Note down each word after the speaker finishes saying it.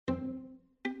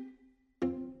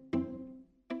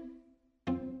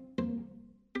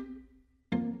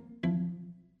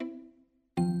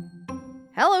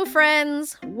Hello,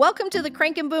 friends. Welcome to the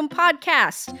Crank and Boom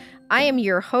podcast. I am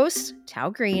your host, Tao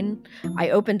Green. I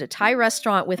opened a Thai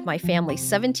restaurant with my family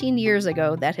 17 years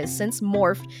ago that has since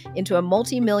morphed into a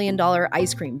multi-million-dollar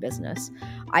ice cream business.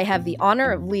 I have the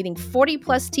honor of leading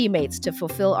 40-plus teammates to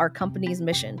fulfill our company's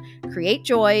mission, create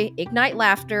joy, ignite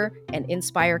laughter, and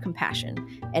inspire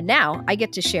compassion. And now I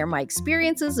get to share my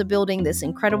experiences of building this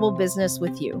incredible business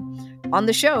with you. On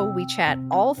the show, we chat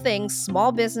all things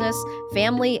small business,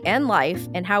 family, and life,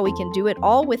 and how we can do it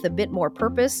all with a bit more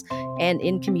purpose and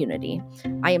in community.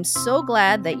 I am so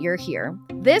glad that you're here.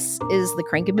 This is the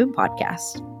Crank and Boom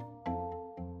podcast.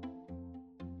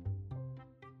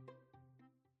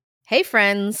 Hey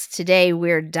friends, today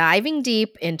we're diving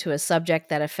deep into a subject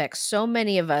that affects so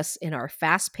many of us in our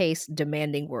fast-paced,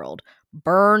 demanding world,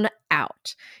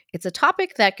 burnout. It's a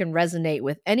topic that can resonate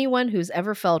with anyone who's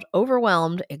ever felt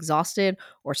overwhelmed, exhausted,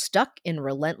 or stuck in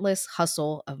relentless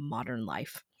hustle of modern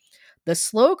life. The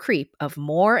slow creep of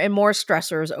more and more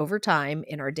stressors over time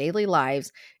in our daily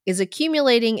lives is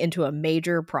accumulating into a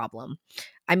major problem.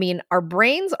 I mean, our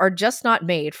brains are just not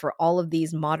made for all of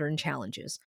these modern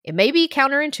challenges. It may be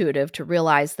counterintuitive to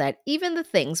realize that even the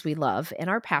things we love and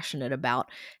are passionate about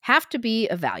have to be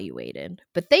evaluated,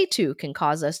 but they too can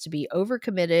cause us to be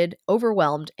overcommitted,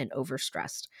 overwhelmed, and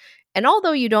overstressed. And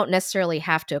although you don't necessarily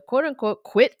have to quote unquote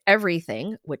quit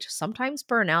everything, which sometimes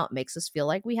burnout makes us feel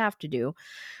like we have to do,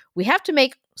 we have to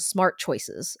make smart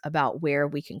choices about where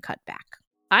we can cut back.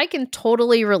 I can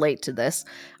totally relate to this.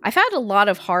 I've had a lot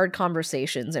of hard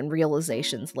conversations and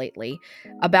realizations lately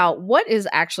about what is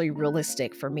actually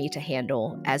realistic for me to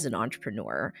handle as an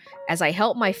entrepreneur as I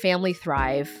help my family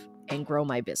thrive and grow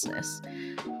my business.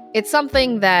 It's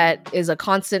something that is a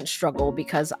constant struggle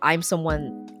because I'm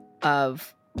someone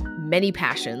of many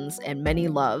passions and many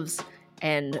loves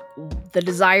and the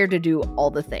desire to do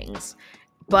all the things.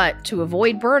 But to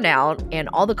avoid burnout and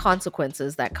all the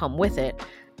consequences that come with it,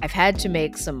 I've had to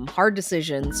make some hard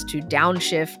decisions to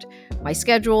downshift my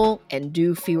schedule and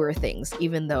do fewer things,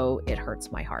 even though it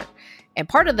hurts my heart. And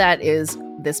part of that is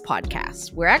this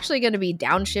podcast. We're actually going to be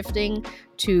downshifting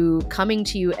to coming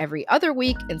to you every other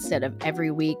week instead of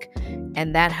every week.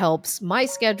 And that helps my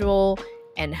schedule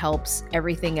and helps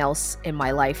everything else in my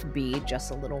life be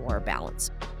just a little more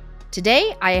balanced.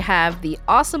 Today, I have the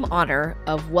awesome honor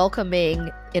of welcoming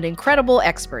an incredible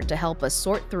expert to help us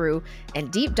sort through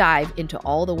and deep dive into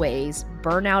all the ways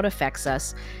burnout affects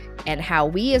us and how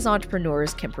we as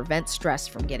entrepreneurs can prevent stress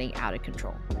from getting out of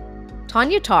control.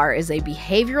 Tanya Tarr is a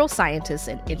behavioral scientist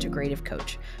and integrative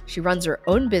coach. She runs her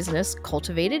own business,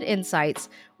 Cultivated Insights,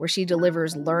 where she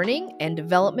delivers learning and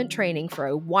development training for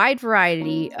a wide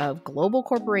variety of global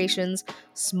corporations,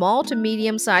 small to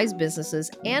medium-sized businesses,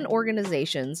 and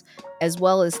organizations, as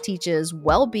well as teaches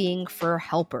well-being for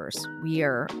helpers. We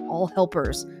are all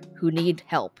helpers who need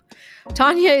help.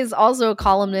 Tanya is also a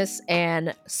columnist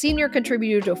and senior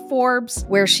contributor to Forbes,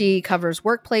 where she covers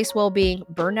workplace well-being,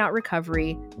 burnout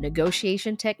recovery,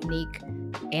 negotiation technique,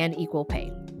 and equal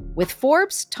pay. With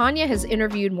Forbes, Tanya has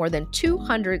interviewed more than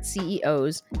 200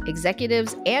 CEOs,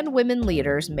 executives, and women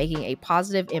leaders making a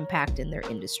positive impact in their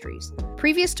industries.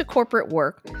 Previous to corporate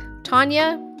work,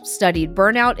 Tanya studied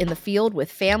burnout in the field with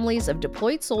families of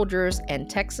deployed soldiers and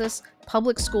Texas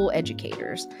public school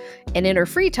educators. And in her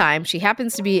free time, she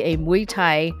happens to be a Muay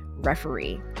Thai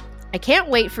referee. I can't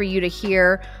wait for you to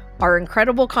hear our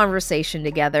incredible conversation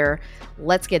together.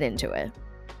 Let's get into it.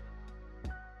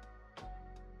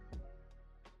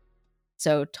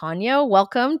 So, Tanya,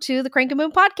 welcome to the Crank and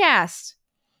Boom podcast.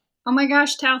 Oh my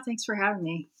gosh, Tao, thanks for having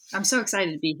me. I'm so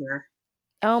excited to be here.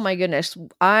 Oh my goodness.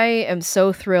 I am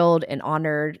so thrilled and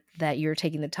honored that you're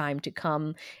taking the time to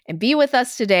come and be with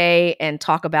us today and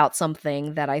talk about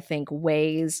something that I think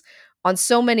weighs on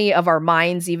so many of our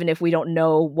minds, even if we don't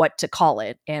know what to call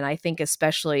it. And I think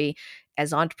especially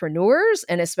as entrepreneurs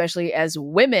and especially as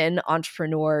women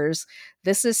entrepreneurs,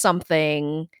 this is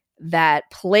something that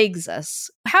plagues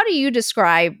us. How do you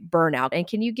describe burnout? And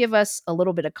can you give us a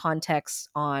little bit of context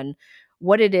on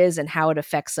what it is and how it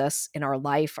affects us in our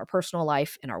life, our personal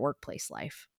life, and our workplace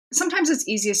life? Sometimes it's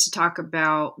easiest to talk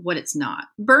about what it's not.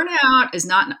 Burnout is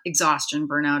not exhaustion.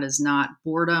 Burnout is not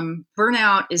boredom.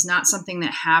 Burnout is not something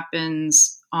that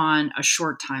happens on a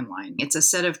short timeline. It's a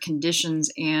set of conditions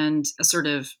and a sort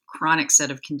of chronic set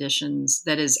of conditions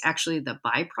that is actually the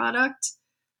byproduct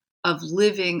of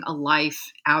living a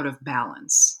life out of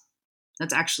balance.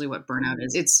 That's actually what burnout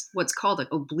is. It's what's called an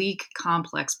oblique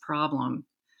complex problem.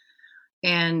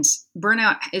 And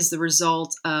burnout is the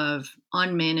result of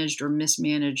unmanaged or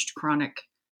mismanaged chronic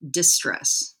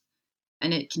distress.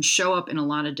 And it can show up in a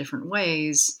lot of different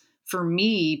ways, For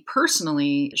me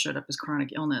personally, it showed up as chronic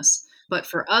illness. But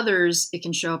for others, it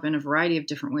can show up in a variety of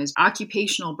different ways.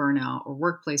 Occupational burnout or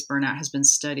workplace burnout has been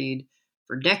studied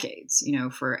for decades,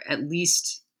 for at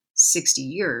least 60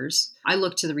 years. I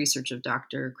look to the research of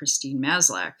Dr. Christine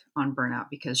Maslach on burnout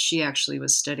because she actually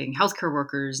was studying healthcare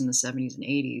workers in the 70s and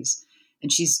 80s.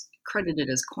 And she's credited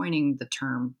as coining the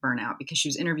term burnout because she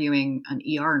was interviewing an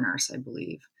ER nurse, I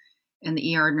believe. And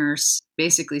the ER nurse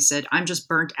basically said, I'm just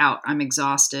burnt out. I'm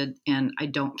exhausted and I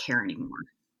don't care anymore.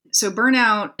 So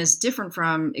burnout is different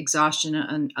from exhaustion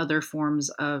and other forms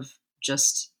of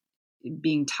just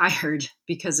being tired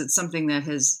because it's something that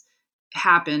has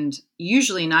happened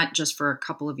usually not just for a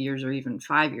couple of years or even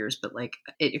 5 years, but like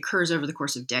it occurs over the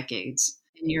course of decades.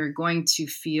 And you're going to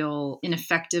feel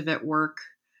ineffective at work.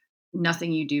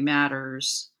 Nothing you do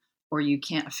matters, or you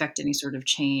can't affect any sort of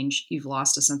change. You've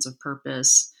lost a sense of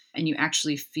purpose, and you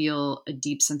actually feel a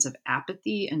deep sense of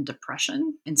apathy and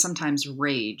depression and sometimes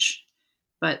rage.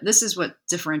 But this is what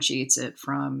differentiates it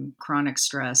from chronic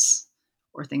stress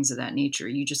or things of that nature.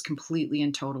 You just completely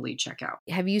and totally check out.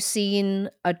 Have you seen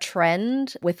a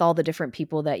trend with all the different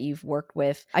people that you've worked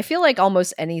with? I feel like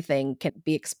almost anything can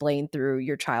be explained through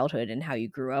your childhood and how you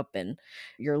grew up and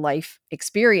your life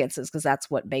experiences, because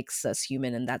that's what makes us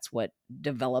human and that's what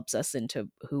develops us into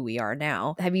who we are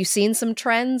now. Have you seen some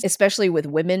trends, especially with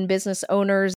women business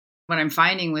owners? What I'm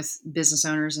finding with business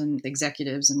owners and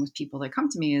executives and with people that come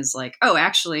to me is like, oh,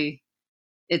 actually,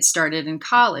 it started in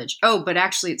college. Oh, but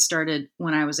actually, it started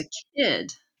when I was a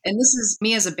kid. And this is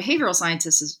me as a behavioral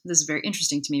scientist. This is very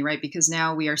interesting to me, right? Because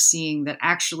now we are seeing that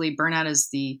actually burnout is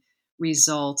the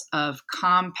result of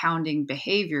compounding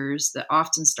behaviors that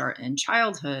often start in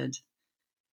childhood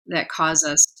that cause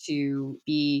us to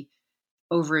be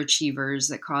overachievers,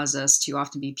 that cause us to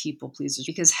often be people pleasers,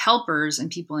 because helpers and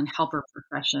people in helper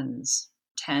professions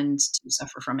tend to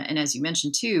suffer from it. And as you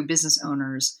mentioned too, business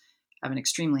owners have an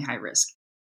extremely high risk.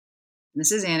 And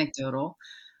this is anecdotal,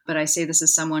 but I say this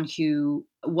as someone who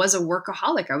was a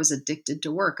workaholic. I was addicted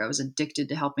to work. I was addicted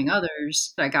to helping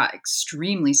others. I got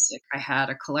extremely sick. I had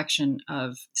a collection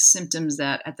of symptoms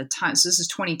that at the time, so this is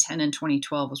 2010 and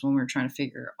 2012 was when we were trying to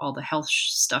figure all the health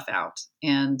stuff out.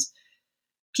 And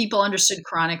people understood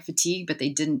chronic fatigue, but they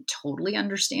didn't totally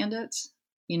understand it,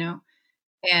 you know?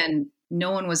 And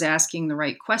no one was asking the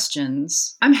right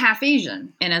questions. I'm half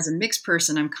Asian. And as a mixed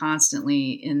person, I'm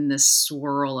constantly in this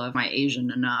swirl of, am I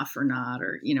Asian enough or not,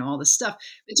 or, all this stuff.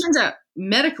 It turns out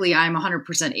medically, I'm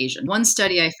 100% Asian. One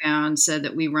study I found said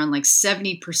that we run like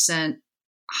 70%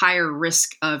 higher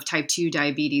risk of type 2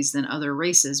 diabetes than other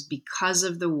races because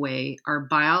of the way our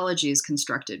biology is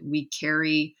constructed. We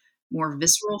carry more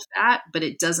visceral fat, but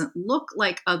it doesn't look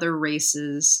like other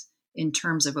races in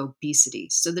terms of obesity.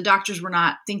 So the doctors were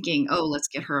not thinking, oh, let's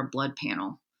get her a blood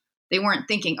panel. They weren't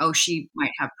thinking, oh, she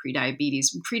might have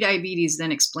prediabetes. Prediabetes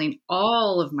then explained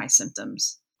all of my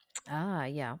symptoms. Ah,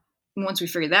 yeah. And once we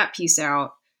figured that piece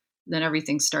out, then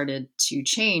everything started to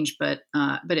change. But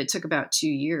it took about 2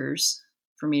 years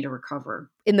for me to recover.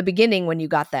 In the beginning, when you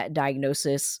got that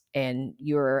diagnosis and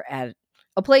you're at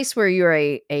a place where you're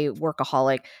a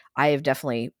workaholic, I have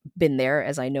definitely been there,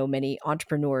 as I know many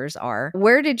entrepreneurs are.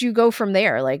 Where did you go from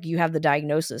there? Like, you have the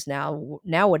diagnosis now.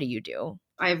 Now, what do you do?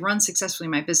 I have run successfully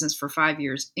my business for 5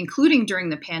 years, including during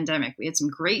the pandemic. We had some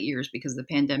great years because of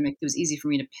the pandemic. It was easy for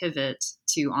me to pivot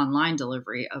to online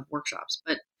delivery of workshops.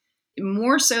 But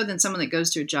more so than someone that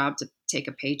goes to a job to take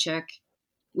a paycheck,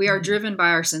 we are driven by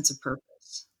our sense of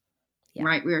purpose,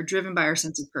 right? We are driven by our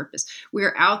sense of purpose. We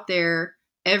are out there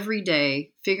every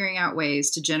day figuring out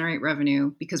ways to generate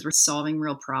revenue because we're solving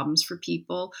real problems for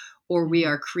people, or we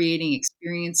are creating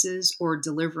experiences or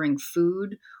delivering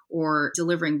food or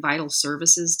delivering vital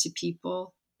services to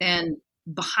people. And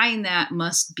behind that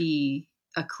must be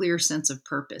a clear sense of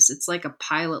purpose. It's like a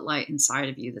pilot light inside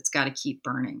of you that's got to keep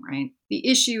burning, right? The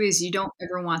issue is you don't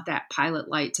ever want that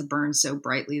pilot light to burn so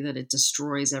brightly that it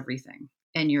destroys everything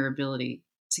and your ability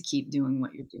to keep doing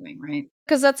what you're doing, right?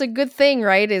 Because that's a good thing,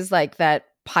 right? Is like that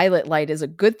pilot light is a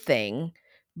good thing.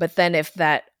 But then if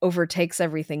that overtakes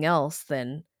everything else,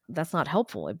 then that's not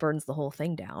helpful. It burns the whole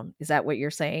thing down. Is that what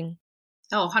you're saying?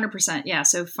 Oh, 100%. Yeah.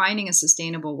 So finding a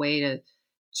sustainable way to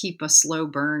keep a slow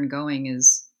burn going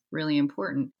is really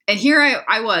important. And here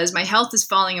I was, my health is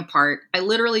falling apart. I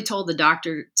literally told the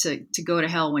doctor to go to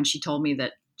hell when she told me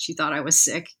that she thought I was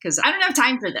sick because I don't have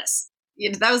time for this.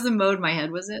 That was the mode my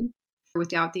head was in.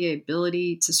 Without the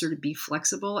ability to sort of be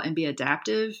flexible and be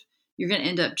adaptive, you're going to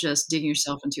end up just digging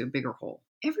yourself into a bigger hole.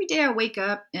 Every day I wake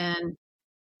up and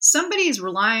somebody's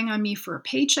relying on me for a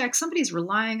paycheck. Somebody's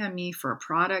relying on me for a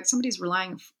product. Somebody's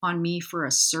relying on me for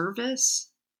a service.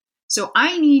 So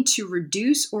I need to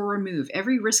reduce or remove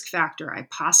every risk factor I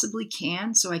possibly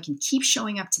can so I can keep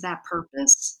showing up to that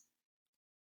purpose.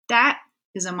 That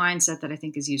is a mindset that I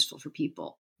think is useful for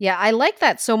people. Yeah, I like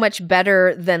that so much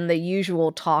better than the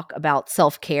usual talk about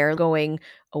self-care. Going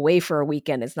away for a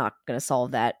weekend is not going to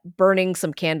solve that. Burning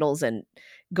some candles and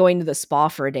going to the spa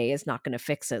for a day is not going to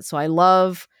fix it. So I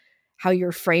love how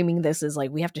you're framing this as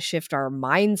like we have to shift our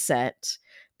mindset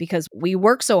because we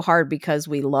work so hard because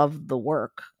we love the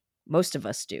work. Most of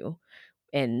us do.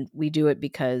 And we do it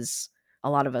because a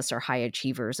lot of us are high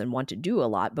achievers and want to do a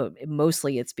lot, but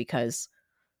mostly it's because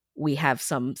we have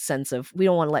some sense of we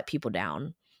don't want to let people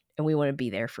down and we want to be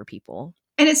there for people.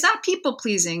 And it's not people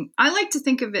pleasing. I like to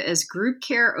think of it as group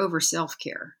care over self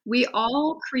care. We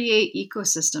all create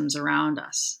ecosystems around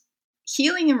us.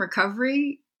 Healing and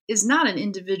recovery is not an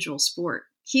individual sport,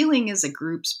 healing is a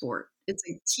group sport. It's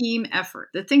a team effort.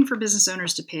 The thing for business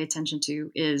owners to pay attention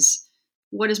to is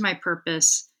what is my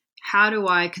purpose? How do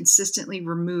I consistently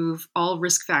remove all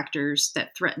risk factors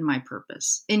that threaten my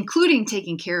purpose, including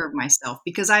taking care of myself?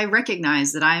 Because I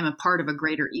recognize that I am a part of a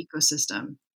greater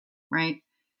ecosystem, right?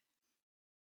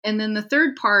 And then the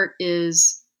third part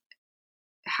is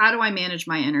how do I manage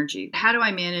my energy? How do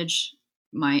I manage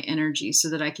my energy so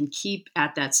that I can keep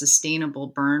at that sustainable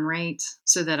burn rate,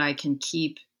 so that I can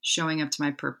keep showing up to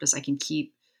my purpose? I can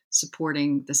keep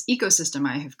supporting this ecosystem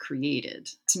I have created.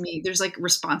 To me, there's like a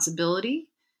responsibility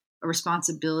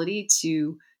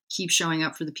to keep showing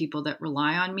up for the people that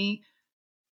rely on me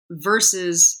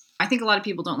versus I think a lot of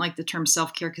people don't like the term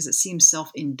self-care because it seems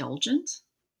self-indulgent.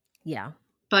 Yeah.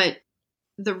 But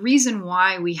the reason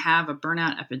why we have a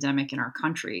burnout epidemic in our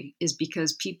country is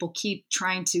because people keep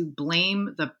trying to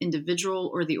blame the individual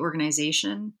or the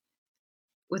organization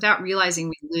without realizing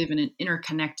we live in an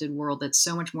interconnected world that's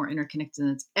so much more interconnected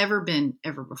than it's ever been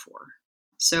ever before.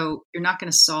 So you're not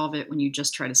going to solve it when you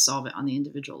just try to solve it on the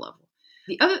individual level.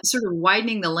 The other sort of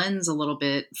widening the lens a little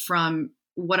bit from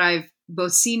what I've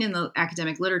both seen in the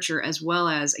academic literature as well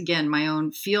as, again, my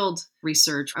own field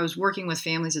research. I was working with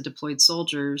families of deployed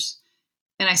soldiers,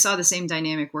 and I saw the same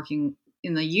dynamic working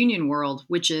in the union world,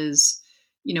 which is,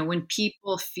 when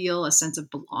people feel a sense of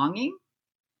belonging,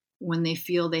 when they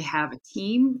feel they have a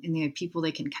team and they have people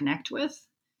they can connect with,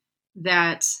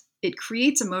 that it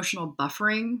creates emotional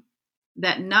buffering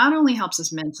that not only helps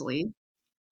us mentally,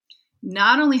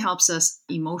 not only helps us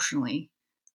emotionally,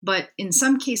 but in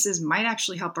some cases might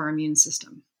actually help our immune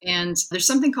system. And there's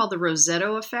something called the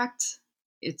Rosetto effect.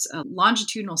 It's a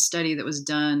longitudinal study that was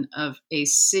done of a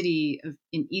city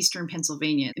in eastern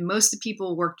Pennsylvania. And most of the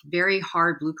people worked very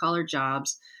hard blue-collar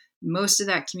jobs. Most of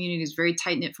that community is very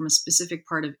tight-knit from a specific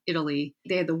part of Italy.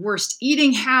 They had the worst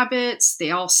eating habits.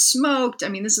 They all smoked. I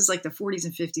mean, this is like the 40s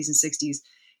and 50s and 60s.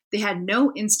 They had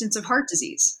no instance of heart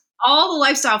disease. All the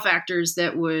lifestyle factors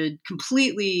that would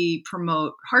completely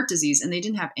promote heart disease, and they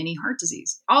didn't have any heart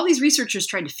disease. All these researchers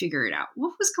tried to figure it out.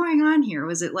 What was going on here?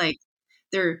 Was it like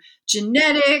their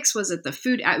genetics? Was it the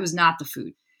food? It was not the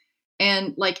food.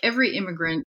 And like every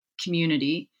immigrant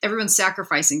community, everyone's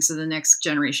sacrificing so the next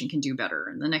generation can do better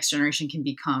and the next generation can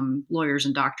become lawyers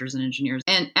and doctors and engineers.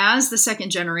 And as the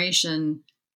second generation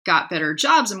got better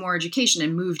jobs and more education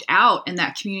and moved out and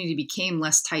that community became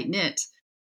less tight-knit,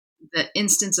 the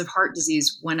instance of heart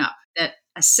disease went up. That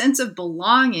a sense of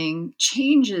belonging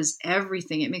changes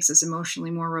everything. It makes us emotionally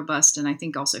more robust and I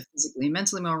think also physically and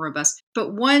mentally more robust.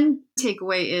 But one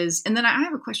takeaway is, and then I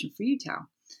have a question for you,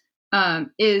 Tao,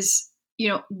 is,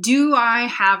 do I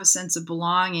have a sense of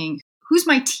belonging? Who's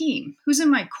my team? Who's in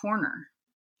my corner?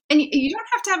 And you don't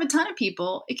have to have a ton of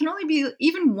people. It can only be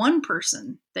even one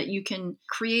person that you can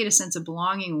create a sense of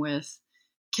belonging with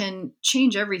can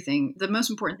change everything. The most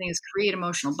important thing is create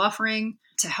emotional buffering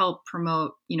to help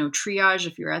promote, triage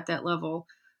if you're at that level,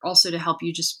 also to help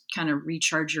you just kind of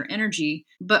recharge your energy.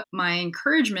 But my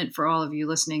encouragement for all of you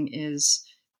listening is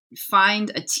find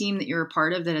a team that you're a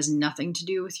part of that has nothing to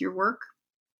do with your work.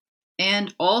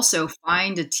 And also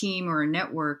find a team or a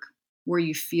network where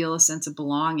you feel a sense of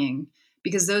belonging,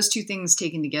 because those two things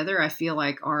taken together, I feel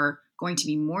like are going to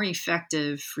be more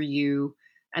effective for you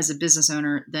as a business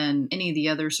owner than any of the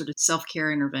other sort of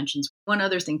self-care interventions. One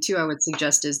other thing too I would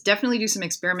suggest is definitely do some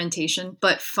experimentation,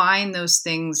 but find those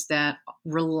things that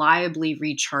reliably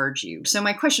recharge you. So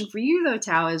my question for you though,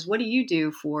 Tao, is what do you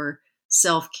do for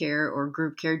self-care or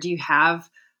group care? Do you have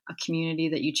a community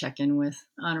that you check in with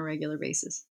on a regular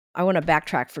basis? I want to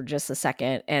backtrack for just a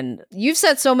second. And you've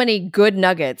said so many good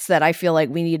nuggets that I feel like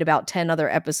we need about 10 other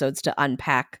episodes to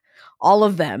unpack all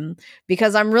of them,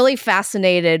 because I'm really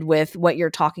fascinated with what you're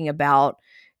talking about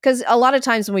Because a lot of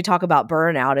times when we talk about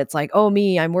burnout, it's like, oh,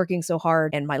 me, I'm working so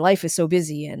hard and my life is so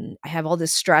busy and I have all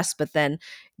this stress. But then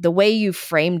the way you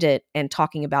framed it and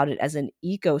talking about it as an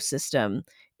ecosystem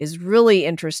is really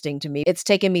interesting to me. It's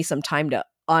taken me some time to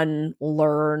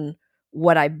unlearn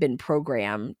what I've been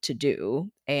programmed to do.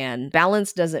 And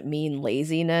balance doesn't mean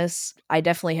laziness. I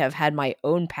definitely have had my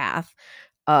own path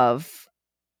of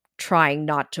trying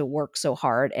not to work so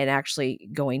hard and actually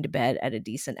going to bed at a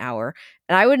decent hour.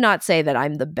 And I would not say that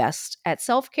I'm the best at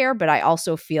self-care, but I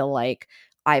also feel like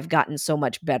I've gotten so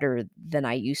much better than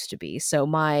I used to be. So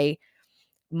my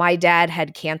dad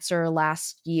had cancer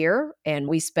last year and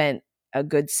we spent a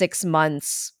good 6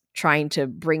 months trying to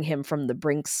bring him from the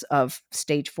brinks of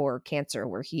stage 4 cancer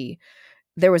where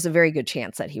there was a very good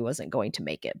chance that he wasn't going to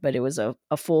make it, but it was a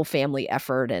full family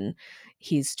effort and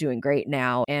he's doing great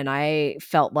now. And I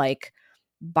felt like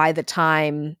by the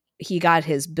time he got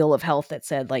his bill of health that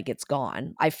said like it's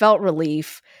gone, I felt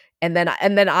relief. And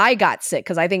then I got sick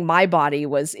because I think my body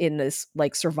was in this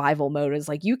like survival mode. It's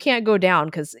like you can't go down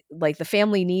because like the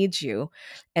family needs you.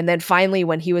 And then finally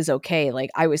when he was okay,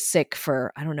 like I was sick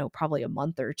for I don't know, probably a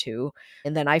month or two.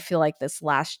 And then I feel like this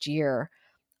last year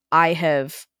I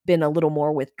have been a little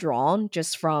more withdrawn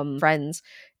just from friends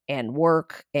and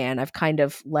work. And I've kind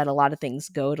of let a lot of things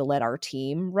go to let our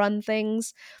team run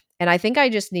things. And I think I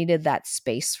just needed that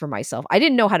space for myself. I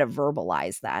didn't know how to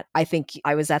verbalize that. I think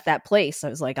I was at that place. I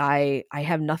was like, I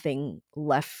have nothing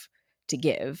left to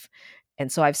give.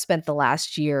 And so I've spent the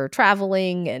last year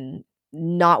traveling and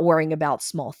not worrying about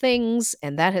small things.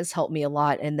 And that has helped me a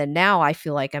lot. And then now I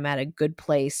feel like I'm at a good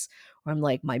place where I'm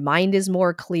like, my mind is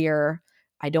more clear.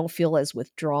 I don't feel as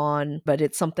withdrawn, but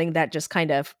it's something that just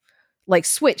kind of like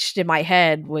switched in my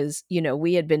head was,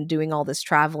 we had been doing all this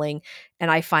traveling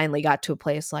and I finally got to a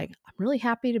place like, I'm really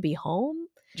happy to be home,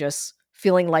 just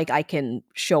feeling like I can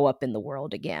show up in the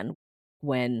world again.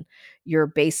 When your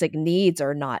basic needs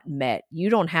are not met,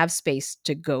 you don't have space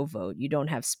to go vote. You don't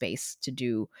have space to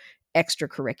do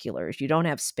extracurriculars. You don't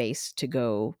have space to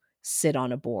go sit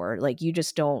on a board. Like you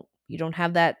don't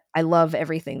have that. I love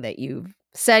everything that you've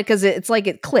said because it's like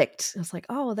it clicked. It's like,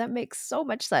 oh, that makes so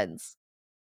much sense.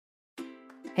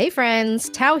 Hey friends,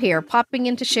 Tao here, popping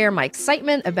in to share my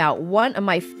excitement about one of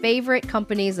my favorite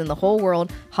companies in the whole world,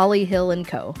 Holly Hill &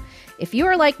 Co. If you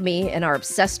are like me and are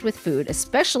obsessed with food,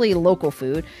 especially local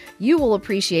food, you will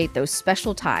appreciate those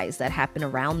special ties that happen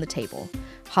around the table.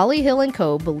 Holly Hill &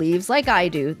 Co. believes, like I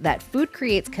do, that food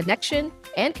creates connection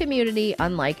and community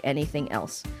unlike anything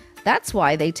else. That's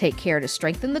why they take care to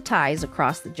strengthen the ties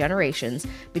across the generations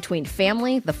between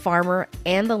family, the farmer,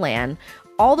 and the land,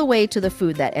 all the way to the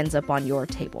food that ends up on your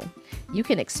table. You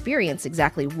can experience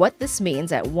exactly what this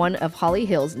means at one of Holly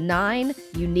Hill's 9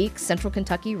 unique Central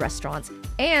Kentucky restaurants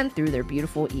and through their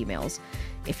beautiful emails.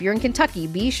 If you're in Kentucky,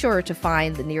 be sure to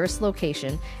find the nearest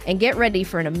location and get ready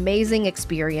for an amazing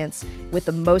experience with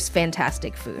the most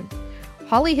fantastic food.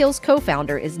 Holly Hill's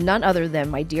co-founder is none other than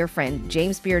my dear friend,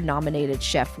 James Beard-nominated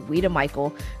chef Weta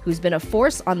Michael, who's been a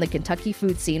force on the Kentucky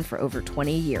food scene for over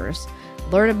 20 years.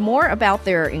 Learn more about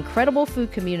their incredible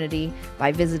food community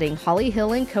by visiting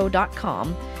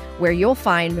hollyhillandco.com, where you'll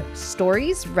find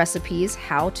stories, recipes,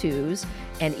 how-tos,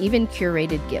 and even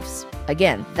curated gifts.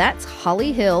 Again, that's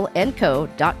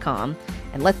hollyhillandco.com,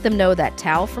 and let them know that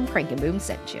Tao from Crank and Boom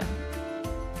sent you.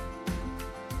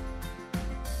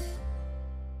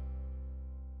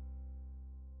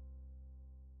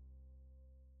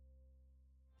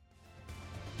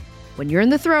 When you're in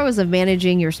the throes of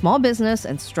managing your small business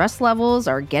and stress levels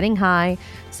are getting high,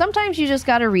 sometimes you just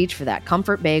gotta reach for that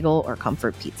comfort bagel or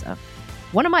comfort pizza.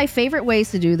 One of my favorite ways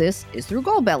to do this is through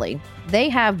Goldbelly. They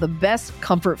have the best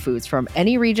comfort foods from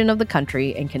any region of the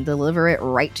country and can deliver it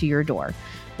right to your door.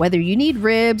 Whether you need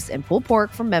ribs and pulled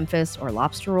pork from Memphis or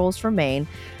lobster rolls from Maine,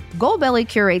 Goldbelly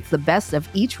curates the best of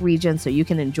each region so you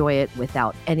can enjoy it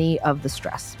without any of the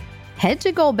stress. Head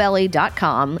to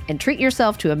goldbelly.com and treat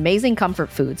yourself to amazing comfort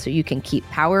food so you can keep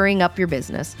powering up your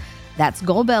business. That's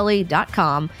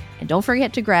goldbelly.com. And don't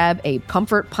forget to grab a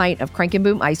comfort pint of Crank and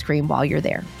Boom ice cream while you're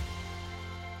there.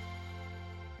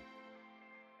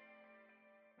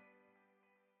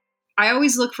 I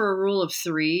always look for a rule of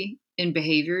 3 in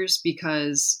behaviors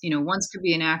because, once could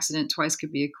be an accident, twice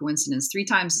could be a coincidence, 3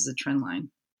 times is a trend line.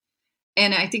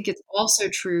 And I think it's also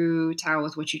true, Tao,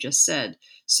 with what you just said.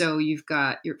 So you've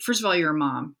got first of all, you're a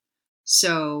mom.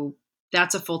 So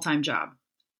that's a full-time job.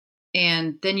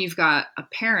 And then you've got a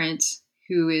parent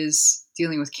who is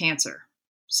dealing with cancer.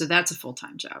 So that's a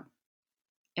full-time job.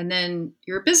 And then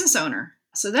you're a business owner.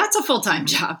 So that's a full-time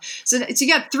job. So you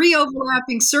got 3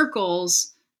 overlapping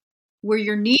circles where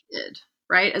you're needed,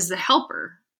 right, as the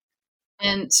helper.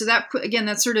 And so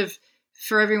that sort of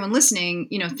for everyone listening,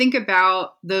 think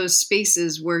about those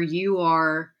spaces where you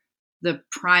are the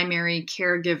primary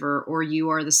caregiver, or you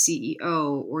are the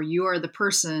CEO, or you are the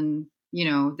person,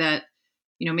 that,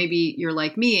 maybe you're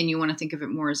like me and you want to think of it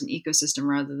more as an ecosystem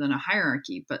rather than a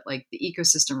hierarchy, but like the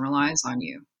ecosystem relies on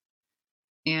you.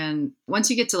 And once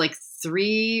you get to like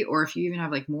three, or if you even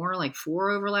have like more, like four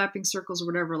overlapping circles or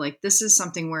whatever, like this is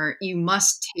something where you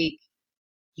must take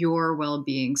your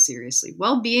well-being seriously.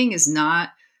 Well-being is not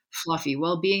fluffy.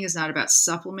 Well-being is not about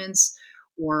supplements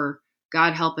or,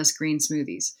 God help us, green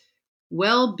smoothies.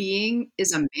 Well-being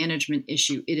is a management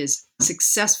issue. It is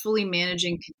successfully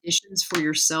managing conditions for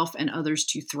yourself and others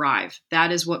to thrive.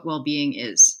 That is what well-being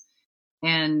is.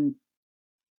 And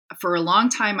for a long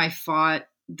time, I fought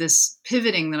this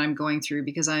pivoting that I'm going through,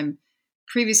 because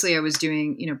previously I was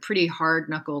doing, pretty hard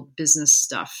knuckled business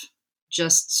stuff,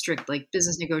 just strict like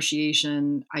business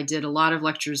negotiation. I did a lot of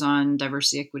lectures on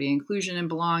diversity, equity, inclusion, and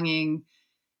belonging.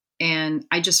 And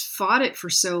I just fought it for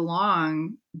so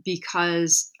long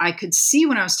because I could see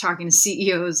when I was talking to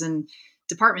CEOs and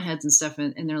department heads and stuff,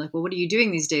 and they're like, well, what are you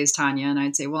doing these days, Tanya? And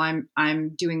I'd say, well,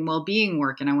 I'm doing well-being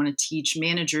work, and I want to teach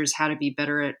managers how to be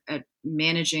better at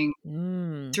managing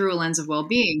through a lens of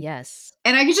well-being. Yes.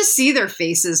 And I could just see their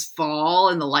faces fall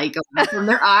and the light go out from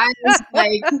their eyes.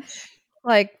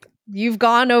 Like you've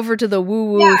gone over to the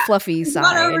woo-woo Yeah, fluffy it's side.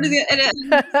 gone over to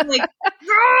it's like,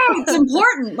 it's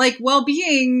important. Like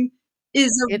well-being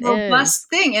is a It robust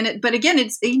is. thing. But again,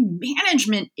 it's a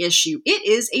management issue. It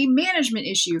is a management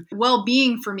issue.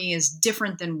 Well-being for me is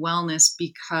different than wellness,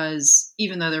 because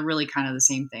even though they're really kind of the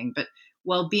same thing, but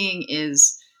well-being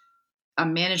is a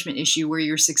management issue where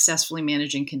you're successfully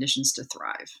managing conditions to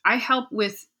thrive. I help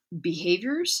with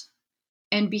behaviors,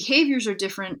 and behaviors are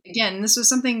different. Again, this was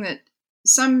something that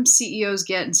some CEOs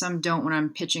get and some don't when I'm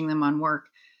pitching them on work.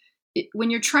 When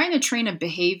you're trying to train a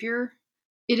behavior,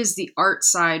 it is the art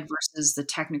side versus the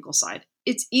technical side.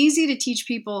 It's easy to teach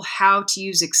people how to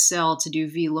use Excel to do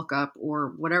VLOOKUP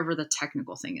or whatever the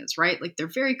technical thing is, right? Like they're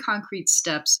very concrete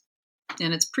steps,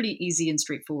 and it's pretty easy and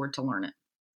straightforward to learn it.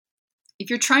 If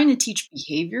you're trying to teach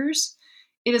behaviors,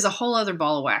 it is a whole other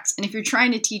ball of wax. And if you're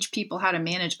trying to teach people how to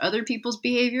manage other people's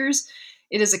behaviors,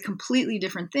 it is a completely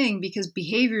different thing, because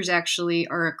behaviors actually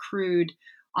are accrued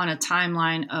on a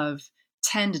timeline of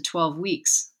 10 to 12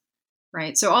 weeks,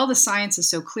 right? So all the science is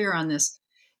so clear on this.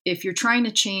 If you're trying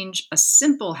to change a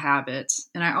simple habit,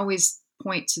 and I always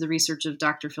point to the research of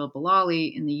Dr. Phil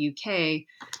Bilali in the UK,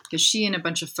 because she and a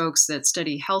bunch of folks that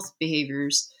study health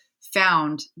behaviors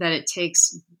found that it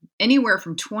takes anywhere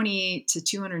from 28 to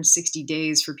 260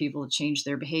 days for people to change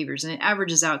their behaviors. And it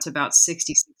averages out to about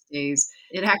 66 days.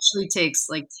 It actually takes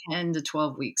like 10 to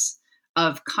 12 weeks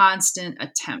of constant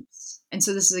attempts. And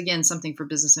so this is, again, something for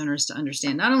business owners to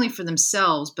understand, not only for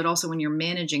themselves, but also when you're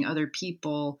managing other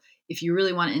people. If you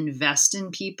really want to invest in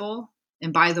people,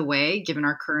 and by the way, given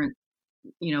our current,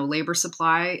 labor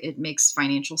supply, it makes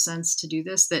financial sense to do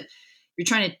this, that you're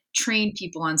trying to train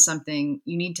people on something,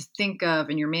 you need to think of,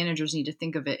 and your managers need to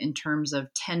think of it in terms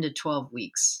of 10 to 12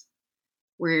 weeks,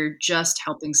 where you're just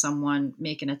helping someone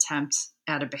make an attempt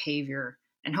at a behavior,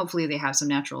 and hopefully they have some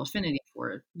natural affinity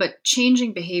for it. But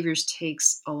changing behaviors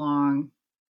takes a long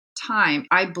time.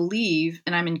 I believe,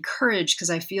 and I'm encouraged,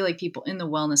 because I feel like people in the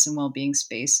wellness and well-being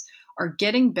space are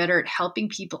getting better at helping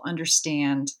people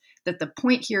understand that the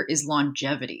point here is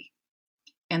longevity.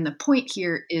 And the point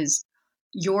here is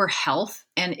your health,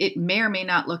 and it may or may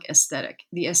not look aesthetic.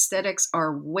 The aesthetics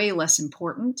are way less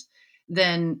important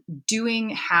than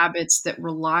doing habits that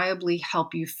reliably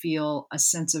help you feel a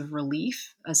sense of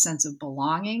relief, a sense of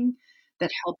belonging,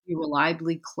 that help you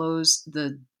reliably close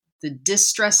the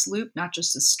distress loop, not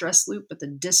just the stress loop, but the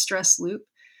distress loop,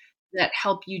 that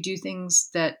help you do things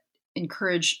that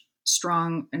encourage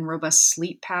strong and robust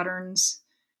sleep patterns,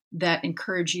 that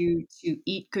encourage you to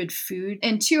eat good food.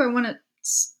 And two, I want to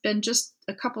spend just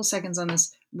a couple seconds on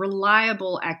this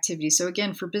reliable activity. So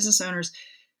again, for business owners,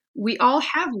 we all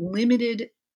have limited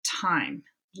time.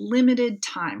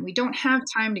 We don't have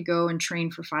time to go and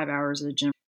train for 5 hours at a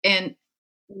gym. And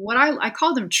what I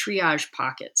call them triage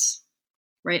pockets,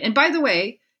 right? And by the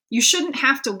way, you shouldn't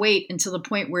have to wait until the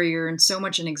point where you're in so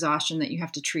much in exhaustion that you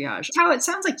have to triage. How it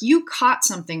sounds like you caught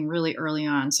something really early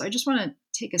on. So I just want to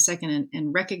take a second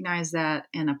and recognize that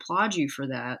and applaud you for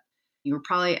that. You were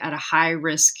probably at a high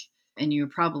risk, and you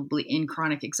were probably in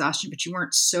chronic exhaustion, but you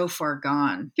weren't so far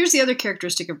gone. Here's the other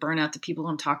characteristic of burnout that people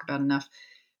don't talk about enough.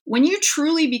 When you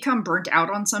truly become burnt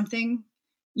out on something,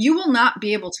 you will not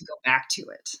be able to go back to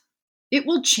it. It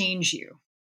will change you.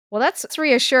 Well, that's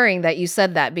reassuring that you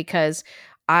said that, because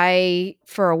I,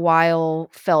 for a while,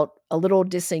 felt a little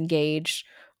disengaged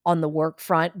on the work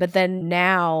front. But then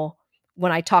now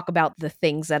when I talk about the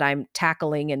things that I'm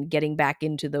tackling and getting back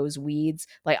into those weeds,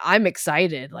 like I'm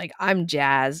excited, like I'm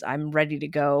jazzed, I'm ready to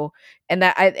go. And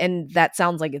that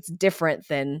sounds like it's different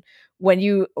than when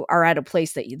you are at a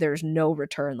place that there's no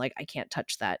return, like I can't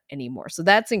touch that anymore. So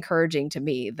that's encouraging to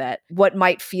me, that what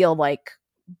might feel like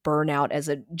burnout as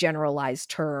a generalized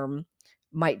term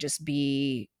might just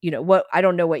be, what I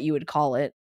don't know what you would call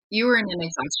it. You were in an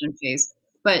exhaustion phase,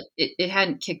 but it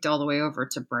hadn't kicked all the way over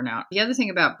to burnout. The other thing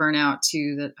about burnout,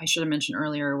 too, that I should have mentioned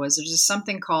earlier was there's just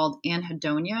something called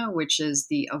anhedonia, which is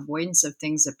the avoidance of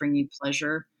things that bring you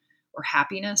pleasure or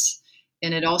happiness.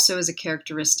 And it also is a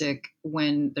characteristic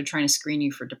when they're trying to screen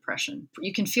you for depression.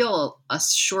 You can feel a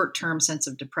short term sense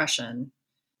of depression,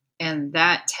 and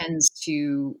that tends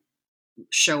to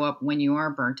show up when you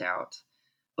are burnt out.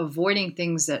 Avoiding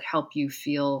things that help you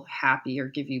feel happy or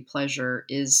give you pleasure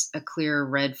is a clear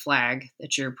red flag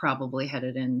that you're probably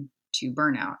headed into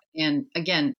burnout. And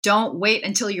again, don't wait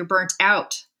until you're burnt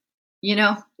out,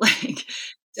 like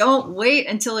don't wait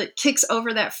until it kicks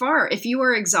over that far. If you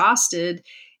are exhausted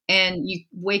and you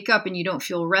wake up and you don't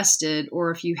feel rested, or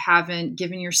if you haven't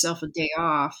given yourself a day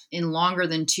off in longer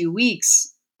than 2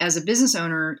 weeks, as a business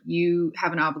owner, you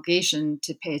have an obligation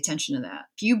to pay attention to that.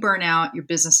 If you burn out, your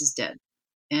business is dead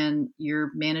and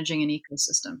you're managing an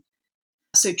ecosystem.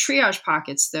 So triage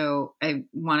pockets, though, I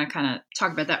want to kind of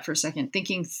talk about that for a second,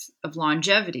 thinking of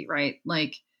longevity, right?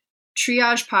 Like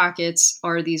triage pockets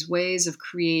are these ways of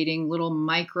creating little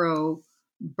micro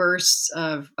bursts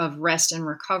of rest and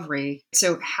recovery.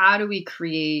 So how do we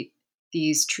create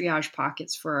these triage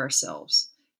pockets for ourselves?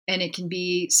 And it can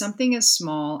be something as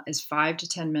small as 5 to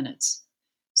 10 minutes.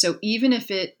 So even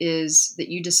if it is that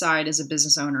you decide as a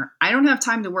business owner, I don't have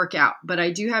time to work out, but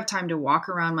I do have time to walk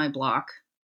around my block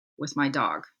with my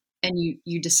dog, and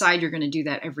you decide you're going to do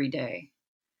that every day,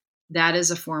 that is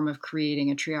a form of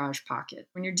creating a triage pocket.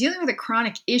 When you're dealing with a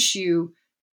chronic issue,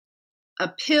 a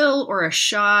pill or a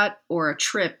shot or a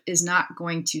trip is not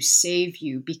going to save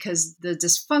you because the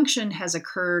dysfunction has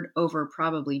occurred over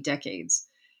probably decades.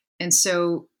 And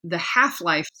so the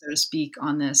half-life, so to speak,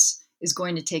 on this is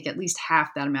going to take at least half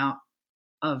that amount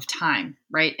of time,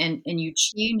 right? And you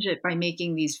change it by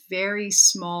making these very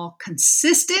small,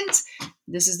 consistent,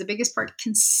 this is the biggest part,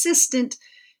 consistent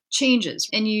changes.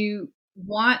 And you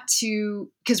want to,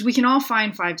 because we can all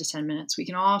find 5 to 10 minutes. We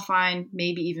can all find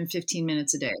maybe even 15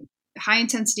 minutes a day. High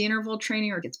intensity interval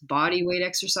training, or it gets body weight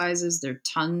exercises. There are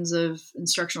tons of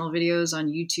instructional videos on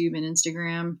YouTube and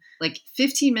Instagram. Like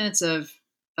 15 minutes of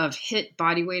hit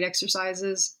body weight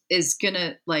exercises is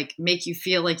gonna like make you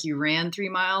feel like you ran 3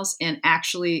 miles, and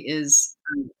actually is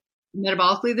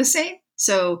metabolically the same.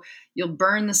 So you'll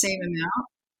burn the same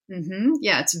amount.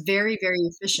 Yeah, it's very, very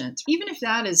efficient. Even if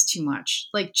that is too much,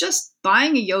 like just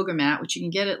buying a yoga mat, which you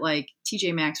can get at like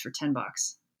TJ Maxx for $10,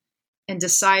 and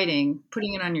deciding,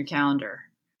 putting it on your calendar.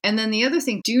 And then the other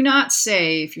thing, do not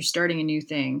say, if you're starting a new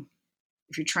thing,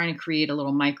 if you're trying to create a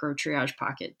little micro triage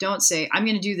pocket, don't say, I'm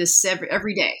going to do this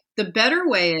every day. The better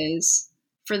way is,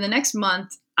 for the next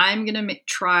month, I'm going to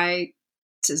try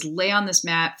to lay on this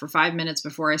mat for 5 minutes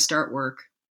before I start work.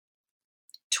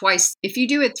 Twice. If you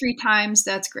do it 3 times,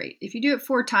 that's great. If you do it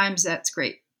 4 times, that's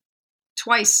great.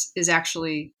 Twice is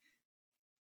actually,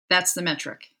 that's the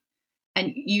metric.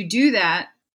 And you do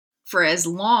that for as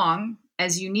long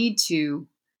as you need to,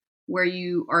 where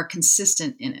you are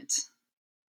consistent in it.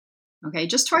 Okay,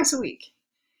 just twice a week.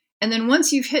 And then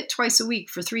once you've hit twice a week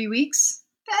for 3 weeks,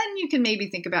 then you can maybe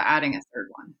think about adding a third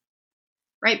one,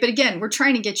 right? But again, we're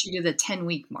trying to get you to the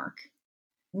 10-week mark.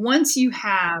 Once you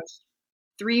have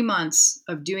 3 months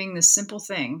of doing this simple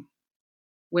thing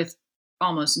with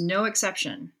almost no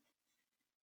exception,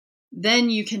 then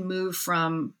you can move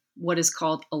from what is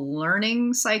called a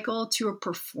learning cycle to a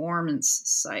performance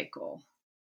cycle.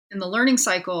 In the learning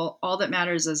cycle, all that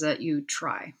matters is that you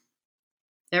try.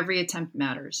 Every attempt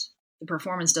matters. The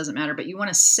performance doesn't matter, but you want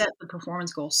to set the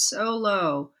performance goal so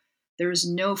low, there's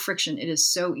no friction. It is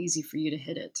so easy for you to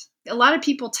hit it. A lot of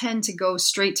people tend to go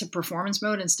straight to performance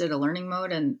mode instead of learning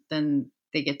mode, and then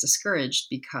they get discouraged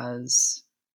because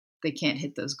they can't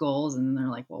hit those goals, and then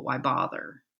they're like, well, why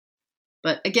bother?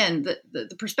 But again,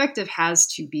 the perspective has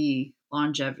to be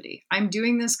longevity. I'm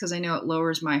doing this because I know it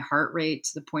lowers my heart rate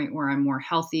to the point where I'm more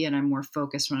healthy and I'm more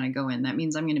focused when I go in. That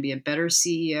means I'm going to be a better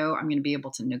CEO. I'm going to be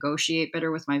able to negotiate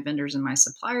better with my vendors and my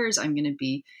suppliers. I'm going to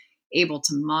be able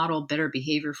to model better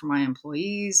behavior for my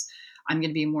employees. I'm going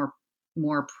to be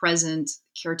more present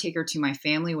caretaker to my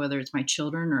family, whether it's my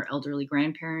children or elderly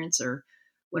grandparents or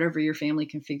whatever your family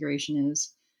configuration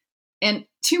is. And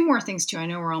 2 more things too. I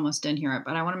know we're almost done here,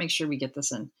 but I want to make sure we get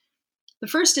this in. The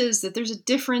first is that there's a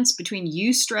difference between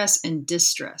eustress and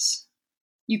distress.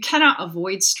 You cannot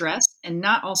avoid stress, and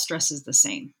not all stress is the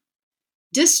same.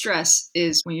 Distress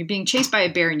is when you're being chased by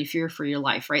a bear and you fear for your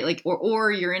life, right? Like,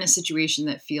 or you're in a situation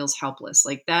that feels helpless.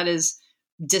 Like that is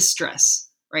distress,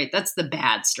 right? That's the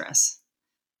bad stress.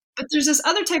 But there's this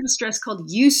other type of stress called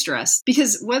eustress,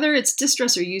 because whether it's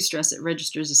distress or eustress, it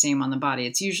registers the same on the body.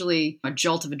 It's usually a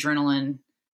jolt of adrenaline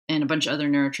and a bunch of other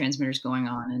neurotransmitters going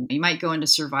on. And you might go into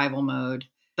survival mode,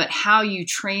 but how you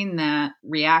train that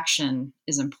reaction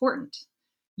is important.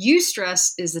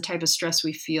 Eustress is the type of stress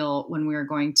we feel when we're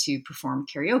going to perform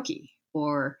karaoke,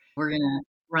 or we're going to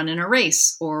run in a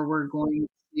race, or we're going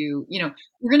to,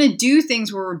 we're going to do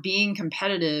things where we're being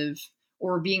competitive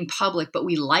or being public, but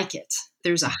we like it.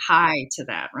 There's a high to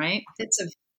that, right? It's a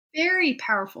very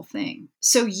powerful thing.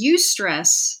 So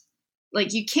eustress,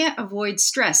 like you can't avoid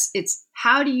stress. It's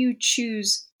how do you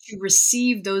choose to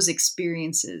receive those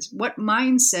experiences? What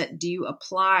mindset do you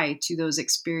apply to those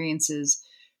experiences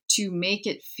to make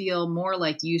it feel more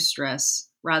like eustress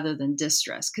rather than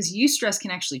distress? Because eustress can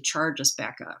actually charge us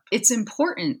back up. It's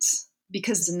important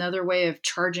because it's another way of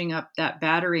charging up that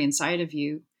battery inside of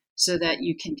you so that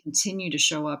you can continue to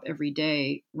show up every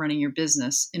day running your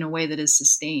business in a way that is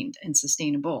sustained and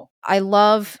sustainable. I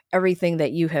love everything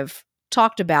that you have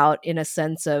talked about in a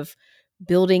sense of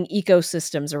building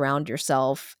ecosystems around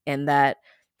yourself, and that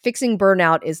fixing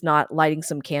burnout is not lighting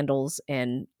some candles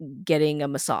and getting a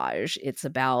massage. It's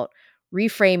about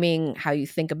reframing how you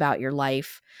think about your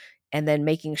life, and then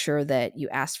making sure that you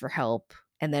ask for help,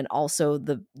 and then also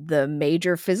the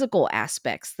major physical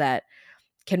aspects that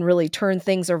can really turn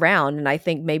things around. And I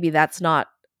think maybe that's not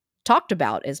talked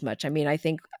about as much. I mean, I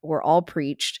think we're all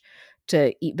preached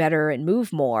to eat better and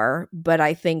move more, but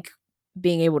I think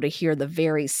being able to hear the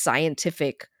very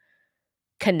scientific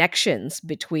connections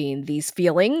between these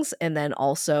feelings and then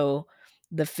also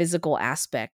the physical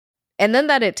aspect, and then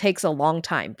that it takes a long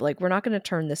time. Like, we're not going to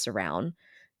turn this around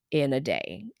in a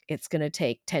day. It's going to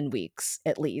take 10 weeks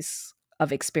at least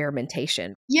of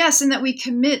experimentation. Yes, and that we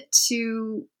commit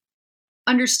to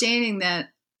understanding that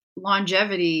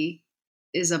longevity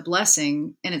is a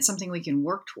blessing and it's something we can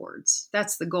work towards.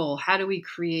 That's the goal. How do we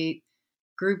create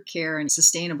group care and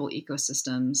sustainable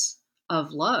ecosystems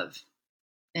of love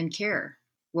and care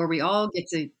where we all get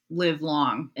to live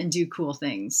long and do cool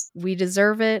things? We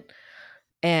deserve it.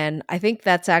 And I think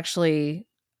that's actually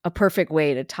a perfect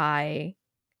way to tie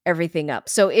everything up.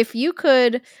 So if you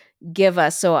could give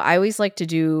us, so I always like to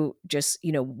do just,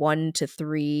 1 to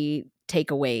 3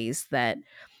 takeaways that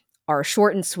are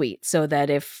short and sweet, so that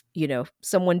if,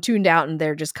 someone tuned out and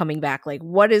they're just coming back, like,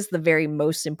 what is the very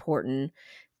most important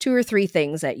 2 or 3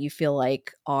 things that you feel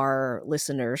like our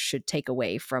listeners should take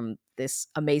away from this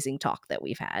amazing talk that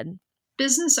we've had?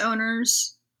 Business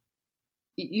owners,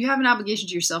 you have an obligation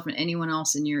to yourself and anyone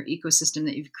else in your ecosystem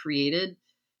that you've created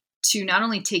to not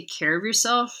only take care of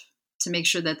yourself, to make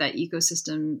sure that that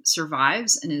ecosystem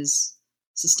survives and is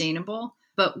sustainable,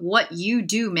 but what you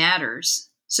do matters.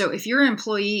 So if your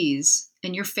employees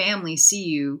and your family see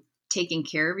you taking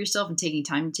care of yourself and taking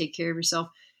time to take care of yourself,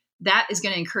 that is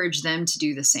going to encourage them to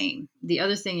do the same. The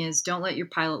other thing is, don't let your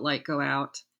pilot light go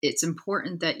out. It's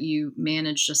important that you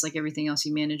manage, just like everything else,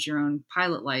 you manage your own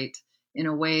pilot light in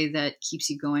a way that keeps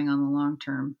you going on the long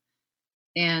term.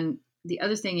 And the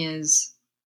other thing is,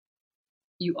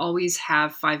 you always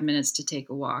have 5 minutes to take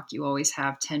a walk. You always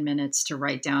have 10 minutes to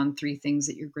write down 3 things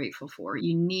that you're grateful for.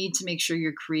 You need to make sure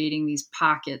you're creating these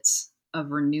pockets of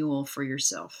renewal for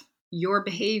yourself. Your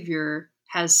behavior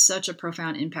has such a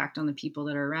profound impact on the people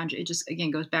that are around you. It just,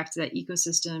 again, goes back to that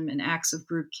ecosystem and acts of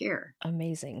group care.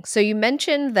 Amazing. So you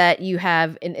mentioned that you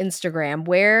have an Instagram.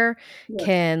 Where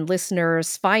can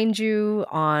listeners find you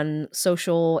on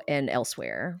social and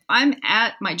elsewhere? I'm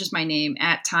at my name,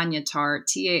 at Tanya Tarr,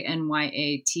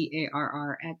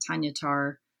 TanyaTarr, at Tanya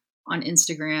Tarr on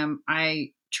Instagram.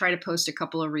 I try to post a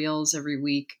couple of reels every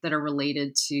week that are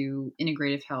related to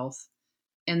integrative health.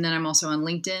 And then I'm also on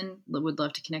LinkedIn. Would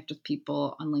love to connect with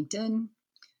people on LinkedIn.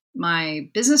 My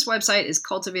business website is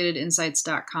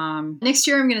cultivatedinsights.com. Next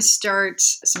year, I'm going to start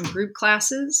some group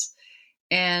classes.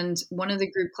 And one of the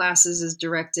group classes is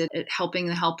directed at helping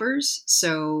the helpers.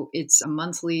 So it's a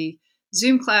monthly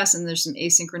Zoom class, and there's some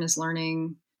asynchronous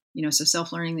learning, so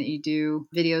self-learning that you do,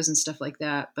 videos and stuff like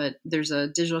that. But there's a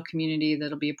digital community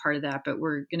that'll be a part of that. But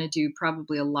we're going to do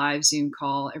probably a live Zoom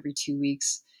call every 2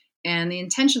 weeks. And the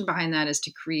intention behind that is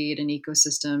to create an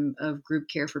ecosystem of group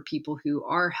care for people who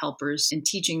are helpers, and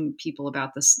teaching people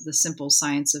about the simple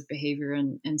science of behavior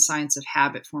and science of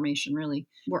habit formation, really.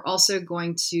 We're also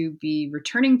going to be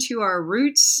returning to our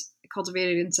roots,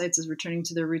 Cultivated Insights is returning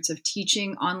to their roots of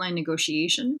teaching online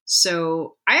negotiation.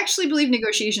 So I actually believe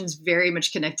negotiation is very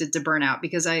much connected to burnout,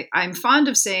 because I'm fond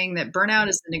of saying that burnout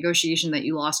is the negotiation that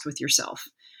you lost with yourself.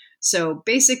 So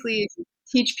basically, if you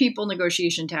teach people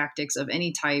negotiation tactics of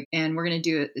any type, and we're going to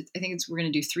do it, we're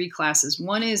going to do 3 classes.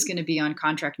 One is going to be on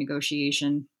contract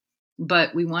negotiation,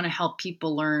 but we want to help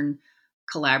people learn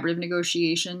collaborative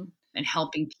negotiation and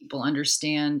helping people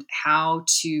understand how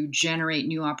to generate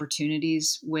new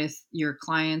opportunities with your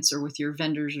clients or with your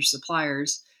vendors or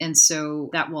suppliers. And so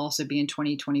that will also be in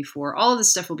 2024. All of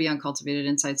this stuff will be on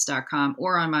cultivatedinsights.com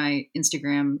or on my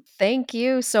Instagram. Thank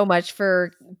you so much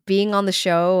for being on the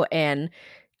show and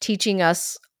teaching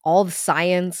us all the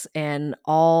science and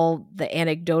all the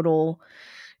anecdotal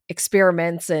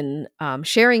experiments and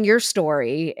sharing your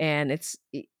story. And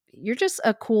you're just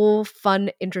a cool,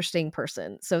 fun, interesting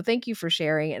person. So thank you for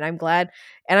sharing. And I'm glad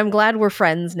we're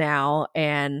friends now,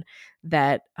 and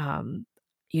that, I'm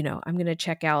going to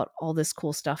check out all this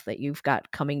cool stuff that you've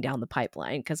got coming down the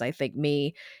pipeline, because I think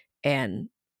me and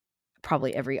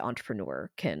probably every entrepreneur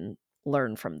can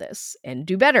learn from this and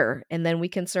do better. And then we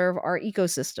can serve our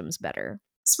ecosystems better.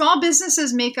 Small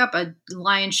businesses make up a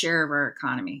lion's share of our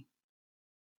economy.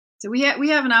 So we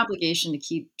have an obligation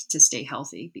to stay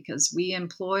healthy, because we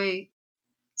employ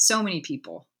so many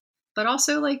people, but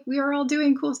also we are all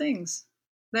doing cool things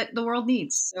that the world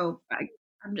needs. So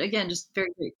I'm again just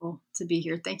very grateful to be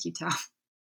here. Thank you, Tom.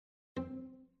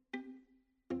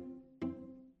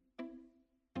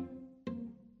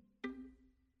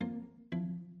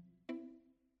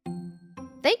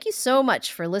 Thank you so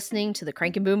much for listening to the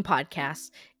Crank and Boom podcast.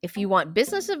 If you want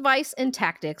business advice and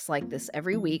tactics like this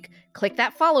every week, click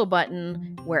that follow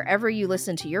button wherever you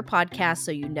listen to your podcast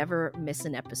so you never miss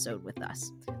an episode with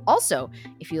us. Also,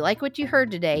 if you like what you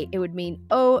heard today, it would mean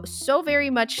so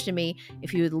very much to me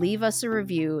if you would leave us a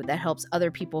review that helps other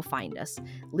people find us.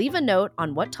 Leave a note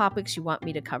on what topics you want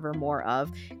me to cover more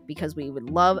of, because we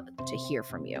would love to hear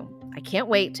from you. I can't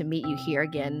wait to meet you here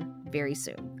again very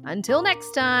soon. Until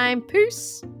next time,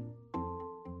 peace.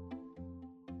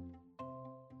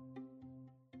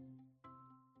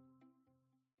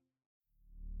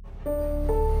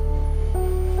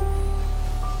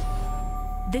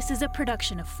 This is a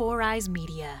production of Four Eyes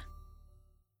Media.